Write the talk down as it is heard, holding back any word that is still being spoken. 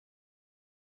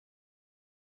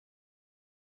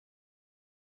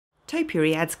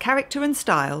Topiary adds character and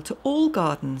style to all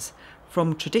gardens,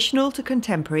 from traditional to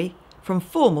contemporary, from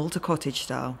formal to cottage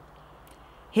style.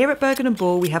 Here at Burgon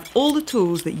Ball we have all the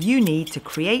tools that you need to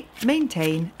create,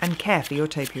 maintain and care for your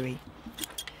topiary.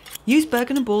 Use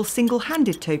Burgon Ball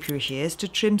single-handed topiary shears to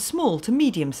trim small to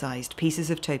medium-sized pieces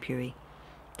of topiary.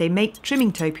 They make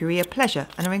trimming topiary a pleasure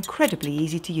and are incredibly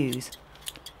easy to use.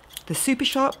 The super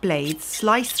sharp blades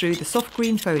slice through the soft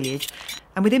green foliage,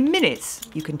 and within minutes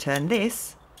you can turn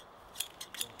this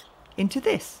into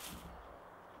this,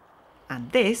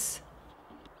 and this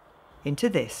into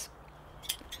this.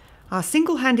 Our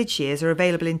single-handed shears are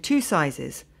available in two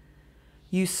sizes.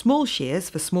 Use small shears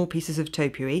for small pieces of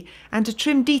topiary and to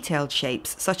trim detailed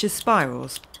shapes such as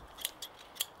spirals.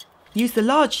 Use the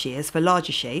large shears for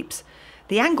larger shapes.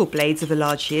 The angle blades of the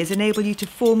large shears enable you to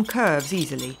form curves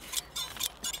easily.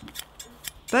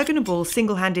 Burgon Ball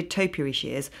single-handed topiary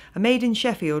shears are made in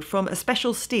Sheffield from a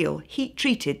special steel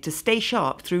heat-treated to stay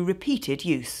sharp through repeated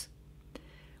use.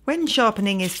 When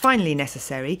sharpening is finally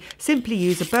necessary, simply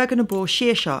use a Burgon Ball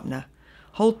shear sharpener.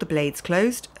 Hold the blades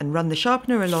closed and run the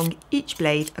sharpener along each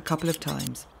blade a couple of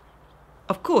times.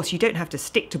 Of course, you don't have to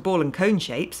stick to ball and cone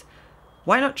shapes.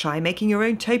 Why not try making your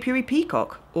own topiary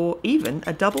peacock or even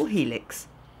a double helix?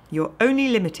 You're only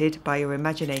limited by your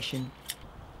imagination.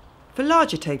 For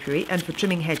larger topiary and for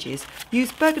trimming hedges,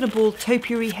 use Burgon Ball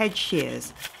Topiary Hedge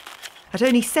Shears. At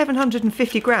only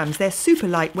 750 grams, they're super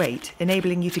lightweight,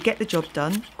 enabling you to get the job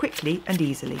done quickly and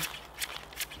easily.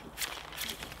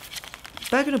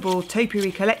 Burgon Ball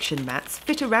Topiary collection mats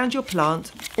fit around your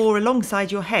plant or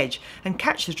alongside your hedge and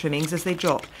catch the trimmings as they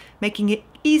drop, making it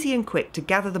easy and quick to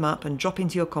gather them up and drop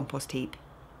into your compost heap.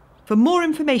 For more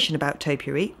information about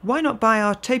topiary, why not buy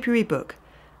our topiary book?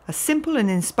 A simple and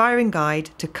inspiring guide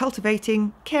to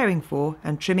cultivating, caring for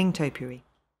and trimming topiary.